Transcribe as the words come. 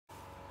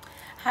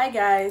Hi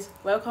guys,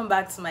 welcome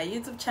back to my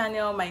YouTube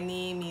channel. My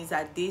name is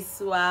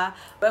Adesua.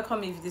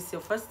 Welcome if this is your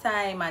first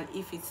time, and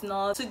if it's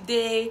not,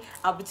 today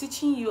I'll be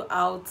teaching you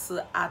how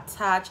to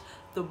attach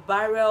the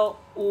barrel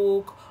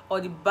hook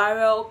or the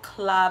barrel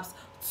clasp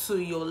to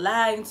your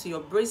line, to your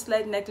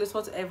bracelet, necklace,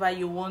 whatever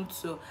you want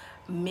to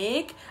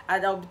make.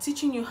 And I'll be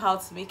teaching you how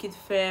to make it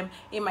firm.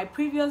 In my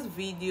previous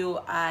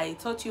video I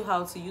taught you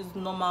how to use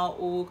normal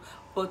hook,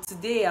 but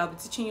today I'll be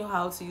teaching you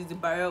how to use the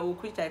barrel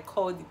hook, which I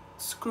call the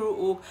screw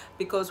hook,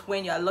 because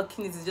when you are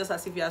locking it, it's just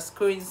as if you are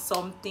screwing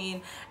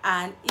something.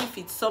 And if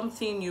it's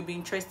something you'll be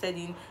interested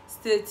in,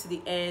 stay to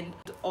the end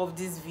of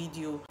this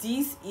video.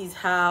 This is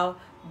how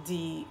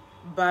the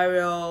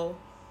barrel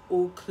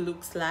hook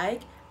looks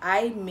like.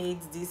 I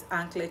made this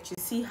anklet. You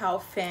see how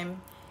firm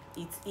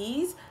it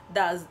is?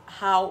 That's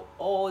how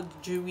all the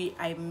jewelry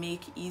I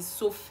make is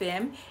so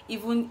firm.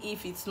 Even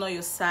if it's not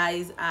your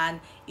size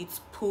and it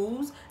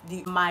pulls,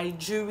 my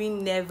jewelry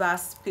never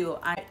spill.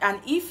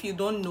 And if you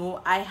don't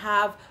know, I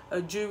have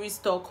a jewelry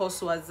store called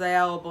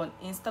Swazaya on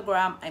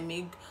Instagram. I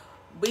make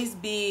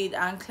waist bead,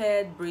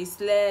 anklet,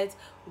 bracelet,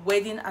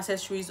 wedding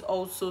accessories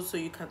also, so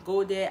you can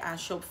go there and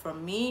shop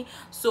from me.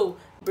 So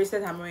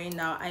bracelet I'm wearing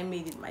now, I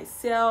made it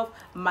myself.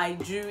 My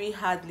jewelry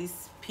hardly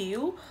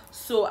spill.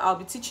 So I'll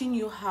be teaching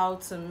you how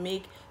to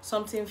make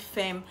something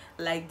firm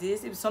like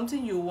this. If it's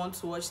something you want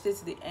to watch, stay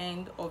to the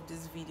end of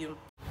this video.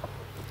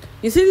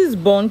 You see this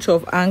bunch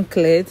of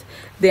anklets,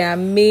 they are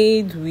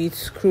made with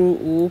screw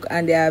hook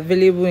and they are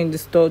available in the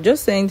store.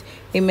 Just send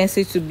a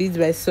message to Beads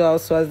by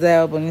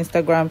Swazaya on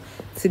Instagram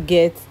to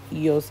get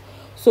yours.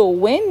 So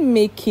when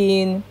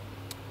making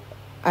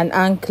an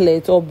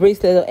anklet or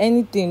bracelet or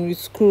anything with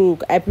screw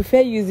hook, I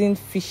prefer using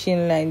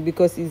fishing line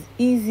because it's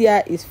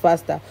easier, it's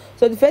faster.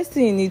 So the first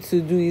thing you need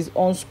to do is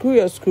unscrew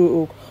your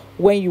screw hook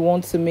when you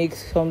want to make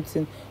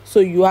something. So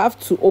you have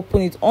to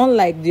open it,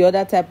 unlike the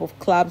other type of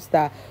clasps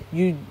that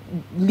you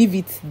leave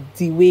it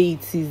the way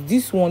it is.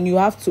 This one you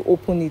have to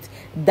open it.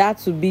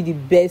 That would be the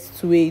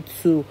best way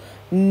to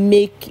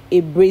make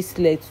a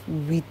bracelet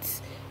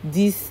with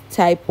this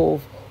type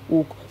of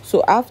hook.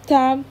 So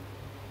after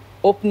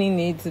opening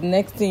it, the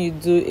next thing you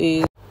do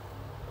is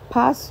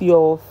pass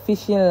your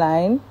fishing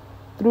line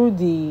through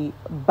the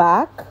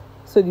back,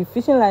 so the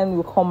fishing line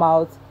will come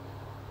out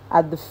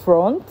at the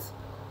front.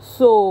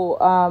 So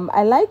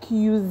I like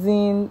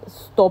using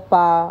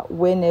stopper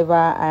whenever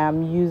I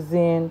am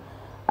using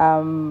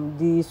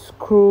the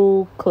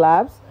screw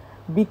clasps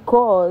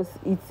because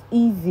it's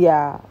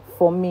easier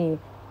for me.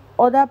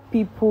 Other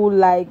people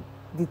like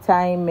the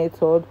tying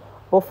method,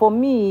 but for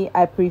me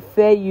I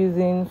prefer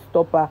using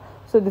stopper.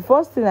 So the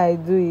first thing I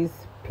do is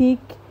pick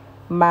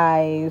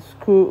my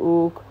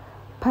screw hook,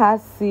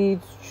 pass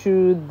it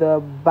through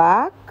the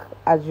back,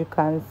 as you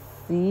can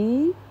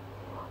see,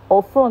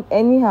 or front,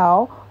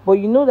 anyhow, but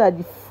you know that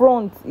the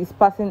front is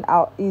passing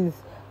out, is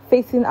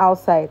facing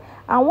outside.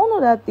 And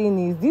one other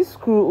thing is this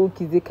screw hook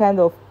is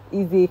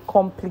a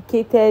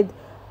complicated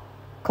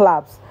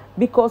clasp,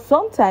 because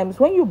sometimes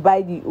when you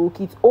buy the hook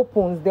it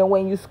opens, then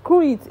when you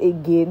screw it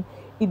again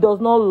it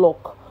does not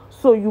lock.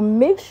 So you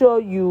make sure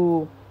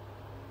you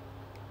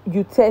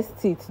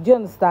test it. Do you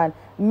understand?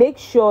 Make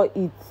sure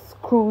it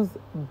screws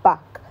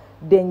back,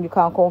 then you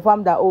can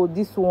confirm that, oh,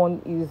 this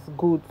one is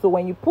good. So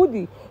when you put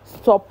the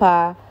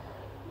stopper,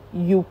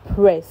 you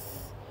press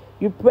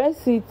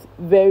it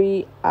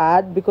very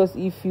hard, because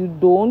if you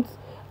don't,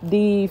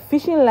 the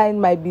fishing line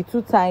might be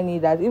too tiny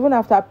that even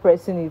after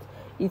pressing it,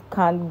 it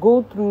can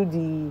go through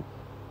the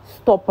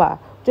stopper.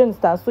 Do you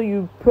understand? So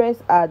you press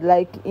hard.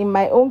 Like in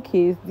my own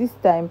case, this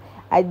time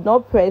I did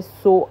not press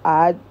so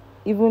hard,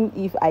 even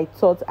if I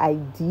thought I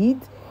did,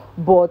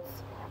 but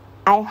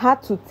I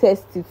had to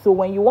test it. So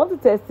when you want to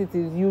test it,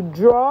 is you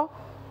draw,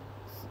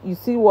 you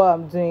see what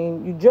I'm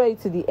doing, you draw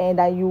it to the end,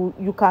 and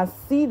you can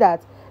see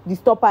that the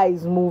stopper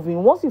is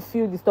moving. Once you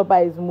feel the stopper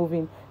is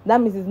moving,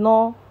 that means it's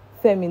not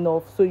firm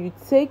enough. So you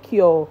take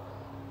your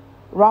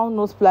round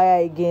nose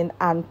plier again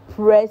and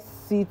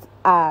press it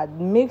hard.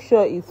 Make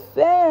sure it's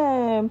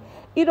firm.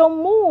 It don't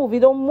move.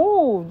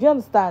 Do you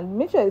understand?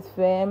 Make sure it's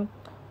firm.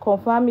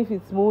 Confirm if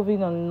it's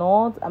moving or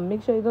not, and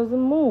make sure it doesn't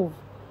move.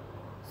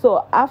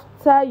 So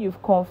after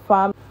you've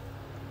confirmed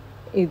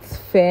it's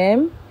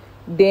firm,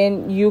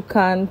 then you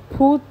can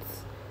put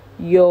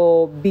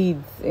your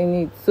beads in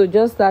it. So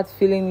just start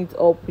filling it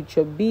up with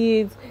your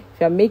beads. If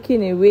you're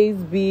making a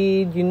waist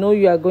bead, you know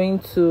you are going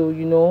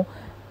to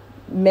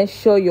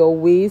measure your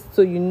waist,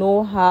 so you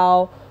know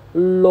how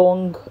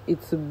long it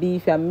will be.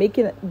 If you're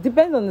making,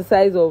 depends on the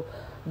size of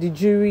the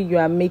jewelry you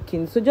are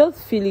making, so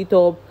just fill it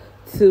up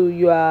till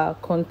you are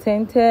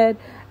contented.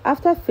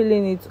 After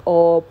filling it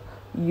up,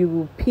 you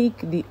will pick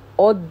the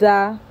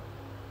other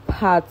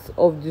parts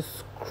of the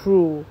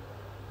screw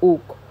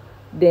hook.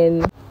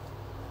 Then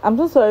I'm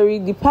so sorry,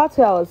 the part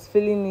where I was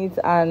filling it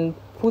and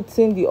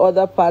putting the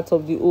other part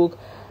of the hook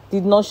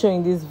did not show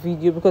in this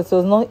video because it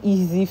was not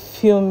easy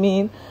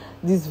filming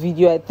this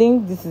video. I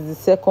think this is the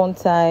second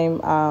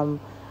time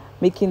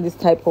making this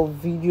type of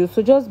video,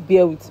 so just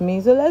bear with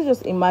me. So let's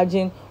just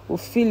imagine we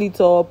fill it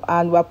up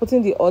and we're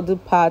putting the other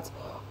part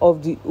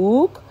of the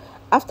hook,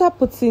 after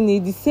putting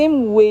it, the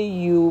same way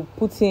you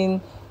put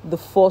in the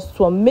first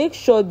one, make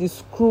sure the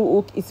screw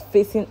hook is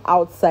facing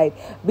outside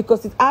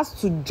because it has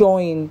to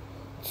join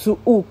to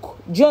hook.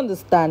 Do you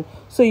understand?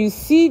 So you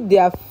see they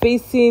are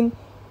facing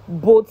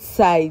both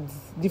sides.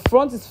 The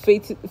front is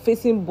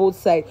facing both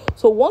sides.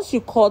 So once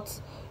you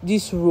cut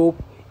this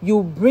rope,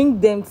 you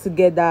bring them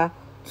together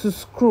to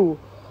screw.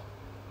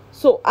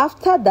 So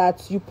after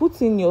that, you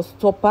put in your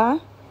stopper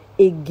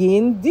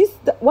again.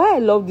 Why I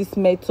love this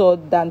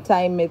method than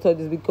tying method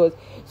is because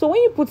so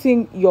when you put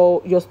in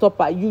your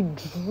stopper, you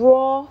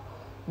draw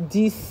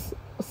this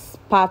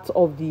part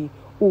of the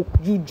hook,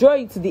 you draw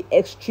it to the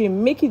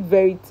extreme, make it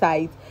very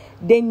tight,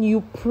 then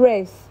you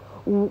press.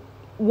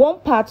 One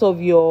part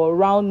of your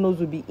round nose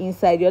will be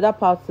inside, the other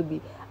part will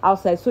be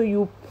outside. So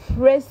you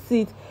press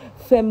it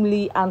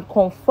firmly and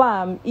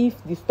confirm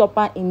if the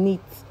stopper in it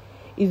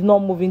is not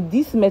moving.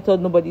 This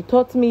method nobody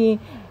taught me,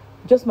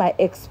 just my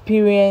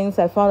experience.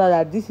 I found out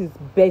that this is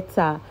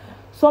better.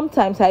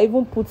 Sometimes I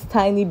even put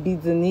tiny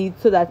beads in it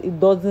so that it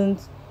doesn't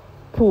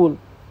pull.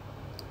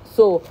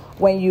 So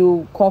when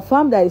you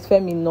confirm that it's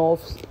firm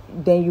enough,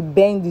 then you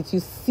bend it. You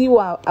see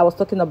what I was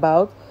talking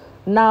about?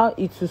 Now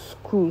it will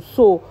screw.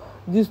 So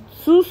these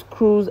two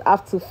screws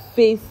have to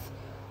face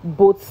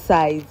both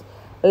sides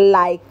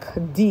like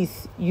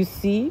this. You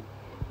see,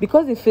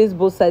 because they face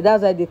both sides,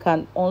 that's why they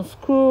can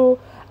unscrew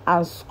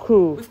and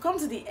screw. We've come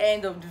to the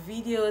end of the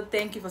video.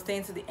 Thank you for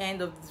staying to the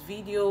end of this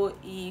video.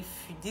 If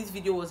this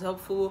video was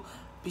helpful,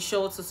 be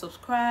sure to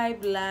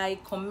subscribe,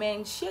 like,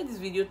 comment, share this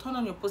video, turn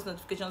on your post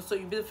notifications so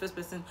you'll be the first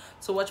person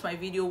to watch my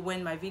video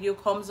when my video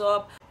comes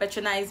up.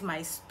 Patronize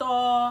my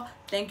store.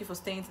 Thank you for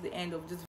staying to the end of this video.